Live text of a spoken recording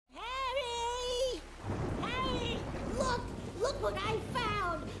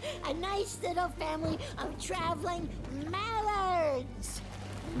nice little family of traveling mallards.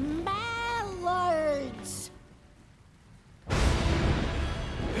 Mallards!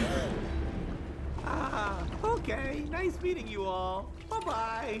 Okay. Nice meeting you all.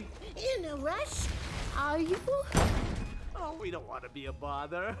 Bye-bye. In a rush? Are you? Oh, we don't want to be a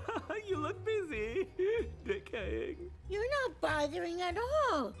bother. You look busy. Decaying. You're not bothering at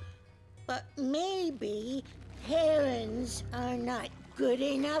all. But maybe herons are not good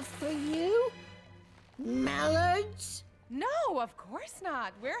enough for you? Mallards? No, of course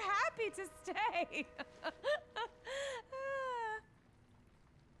not. We're happy to stay.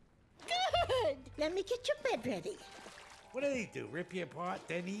 Good! Let me get your bed ready. What do they do? Rip you apart,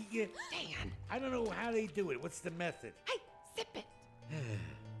 then eat you? Dan. I don't know how they do it. What's the method? Hey, zip it.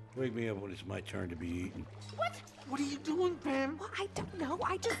 Wake me up when it's my turn to be eaten. What? What are you doing, Pam? Well, I don't know.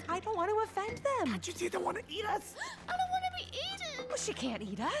 I don't want to offend them. Can't you see they want to eat us? I don't want to be eaten. Well, she can't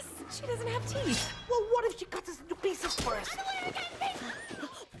eat us. She doesn't have teeth. Well, what if she cuts us into pieces first?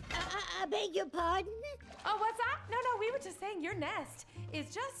 I beg your pardon? Oh, what's that? No, we were just saying your nest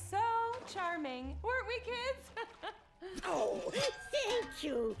is just so charming. Weren't we, kids? Oh, thank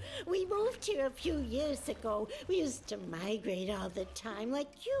you. We moved here a few years ago. We used to migrate all the time,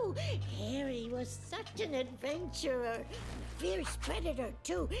 like you. Harry was such an adventurer. Fierce predator,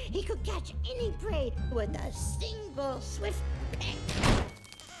 too. He could catch any prey with a single swift peck.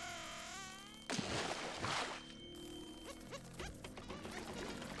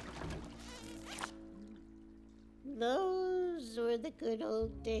 Those were the good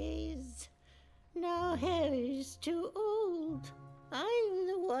old days. Now Harry's too old. I'm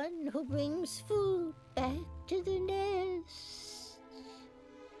the one who brings food back to the nest.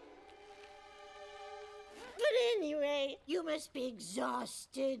 But anyway, you must be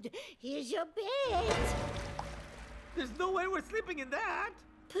exhausted. Here's your bed. There's no way we're sleeping in that.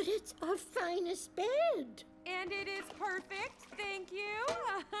 But it's our finest bed. And it is perfect. Thank you.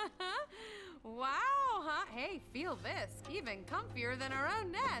 Wow, huh? Hey, feel this. Even comfier than our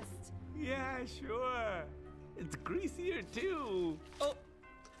own nest. Yeah, sure. It's greasier, too. Oh.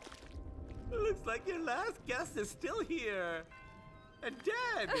 Looks like your last guest is still here. And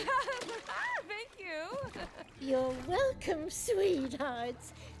dead. Thank you. You're welcome,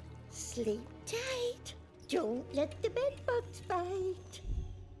 sweethearts. Sleep tight. Don't let the bedbugs bite.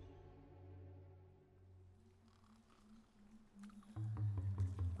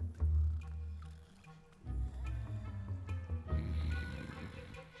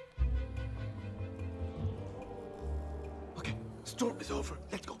 Okay, storm is over.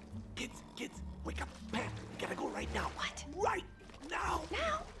 Let's go. Kids, wake up. Pam, we gotta go right now. What? Right now.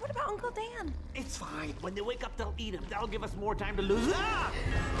 Now, what about Uncle Dan? It's fine. When they wake up, they'll eat him. That'll give us more time to lose. Ah!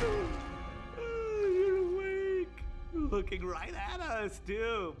 You're awake. Looking right at us,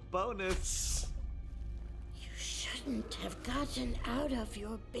 too. Bonus. You shouldn't have gotten out of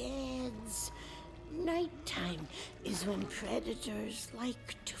your beds. Nighttime is when predators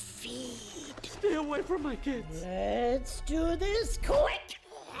like to feed. Stay away from my kids. Let's do this quick!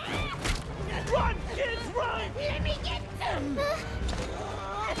 Run, kids, run! Let me get them!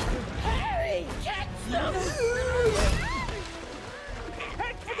 Hurry, catch them!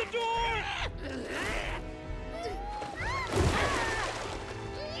 Head for the door!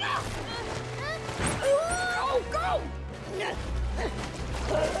 Go!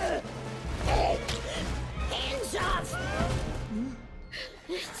 Hands off!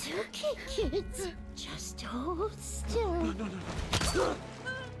 It's okay, kids. Just hold still. No.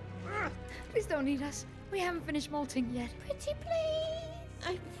 Please don't eat us. We haven't finished molting yet. Pretty please.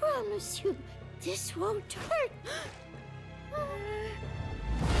 I promise you, this won't hurt.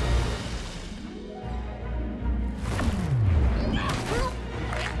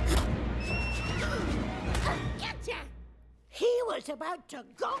 Gotcha! He was about to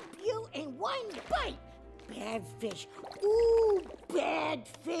gulp you in one bite. Bad fish. Ooh, bad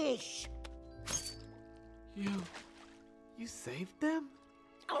fish. You saved them?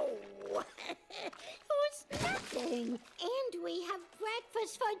 Oh, it was nothing. And we have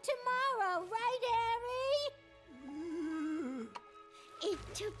breakfast for tomorrow, right, Harry?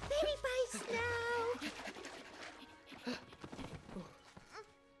 Into baby bites now.